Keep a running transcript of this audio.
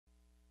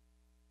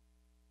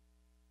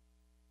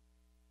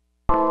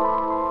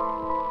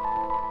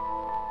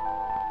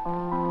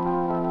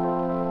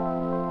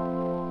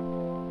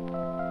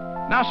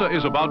NASA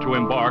is about to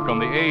embark on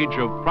the age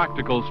of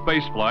practical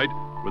spaceflight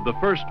with the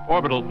first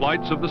orbital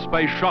flights of the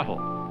Space Shuttle,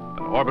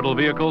 an orbital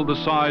vehicle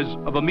the size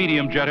of a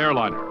medium jet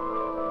airliner.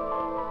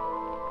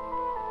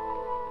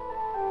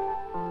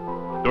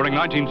 During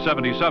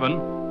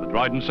 1977, the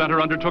Dryden Center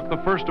undertook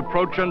the first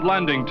approach and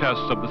landing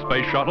tests of the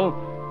Space Shuttle,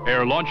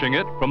 air launching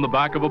it from the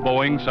back of a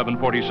Boeing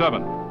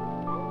 747.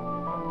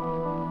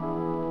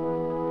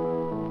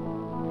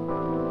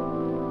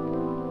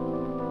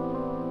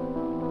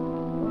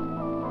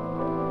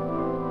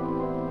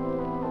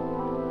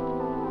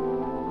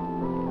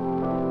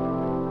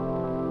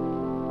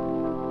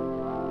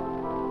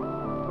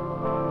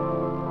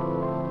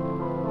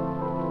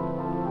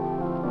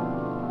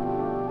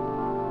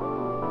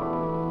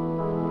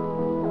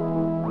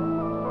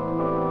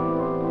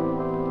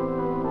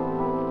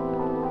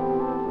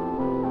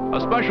 A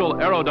special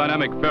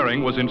aerodynamic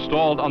fairing was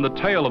installed on the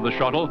tail of the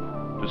shuttle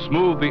to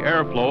smooth the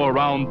airflow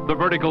around the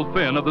vertical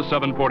fin of the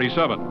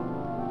 747.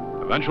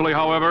 Eventually,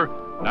 however,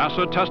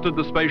 NASA tested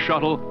the Space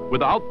Shuttle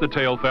without the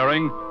tail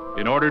fairing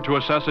in order to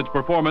assess its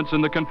performance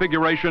in the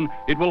configuration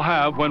it will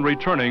have when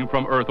returning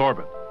from Earth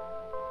orbit.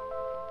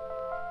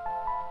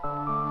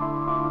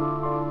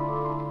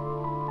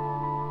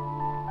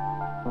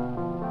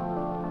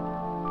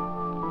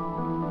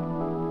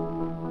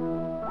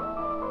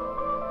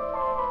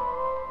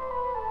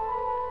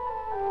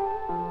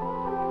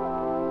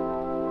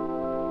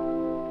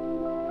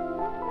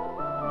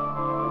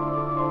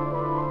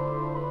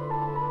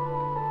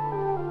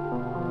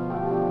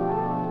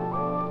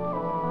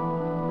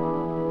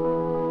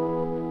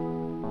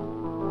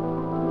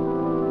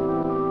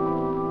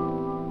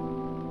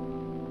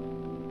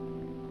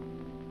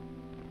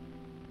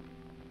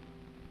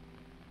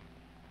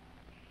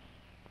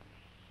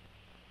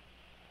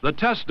 The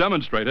test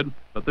demonstrated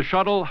that the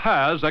shuttle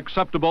has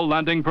acceptable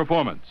landing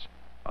performance,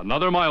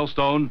 another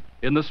milestone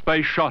in the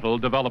Space Shuttle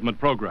development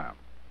program.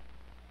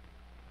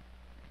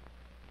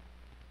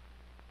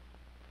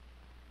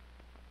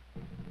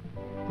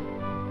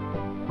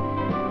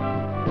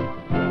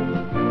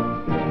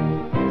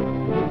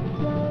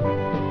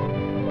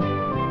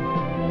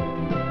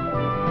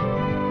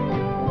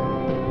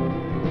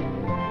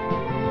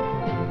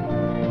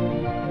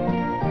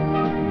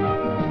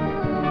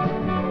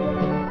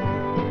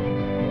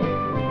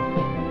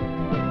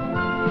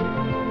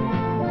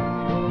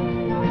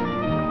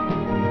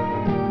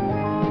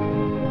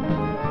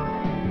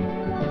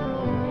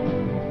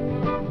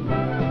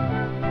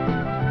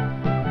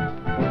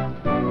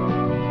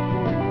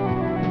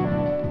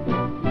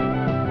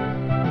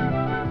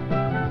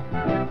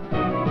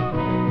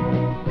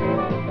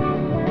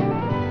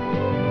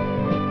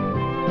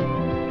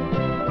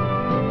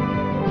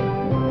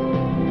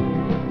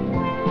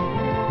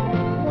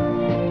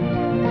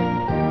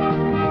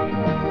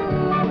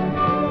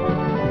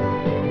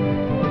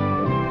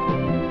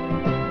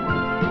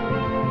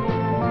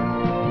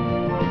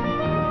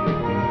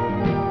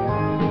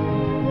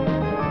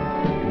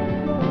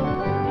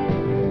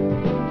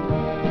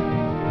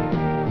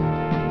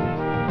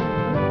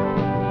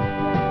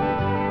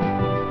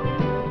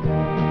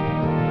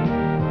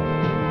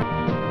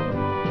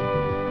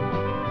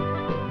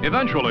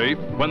 Eventually,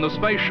 when the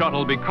Space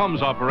Shuttle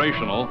becomes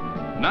operational,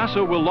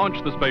 NASA will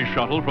launch the Space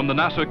Shuttle from the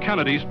NASA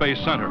Kennedy Space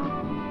Center.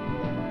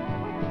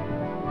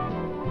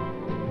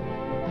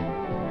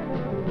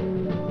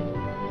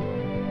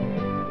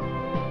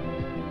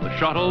 The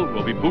shuttle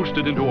will be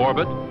boosted into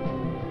orbit,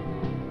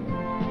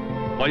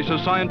 place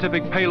a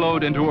scientific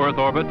payload into Earth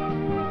orbit,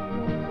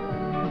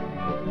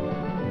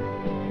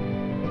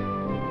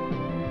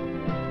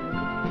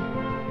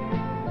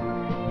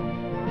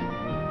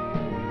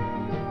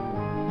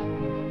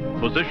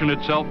 position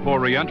itself for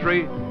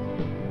re-entry,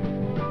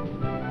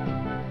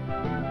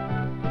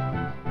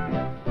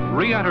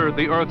 re-enter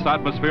the Earth's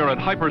atmosphere at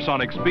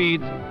hypersonic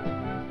speeds,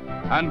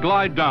 and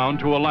glide down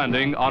to a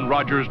landing on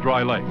Rogers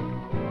Dry Lake.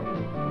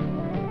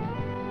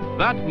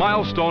 That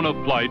milestone of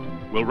flight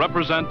will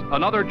represent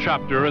another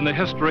chapter in the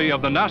history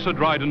of the NASA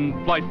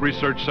Dryden Flight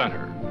Research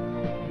Center,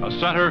 a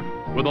center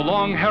with a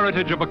long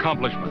heritage of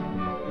accomplishment,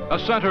 a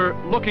center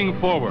looking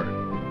forward,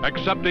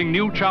 accepting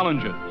new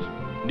challenges,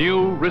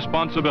 new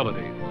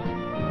responsibilities.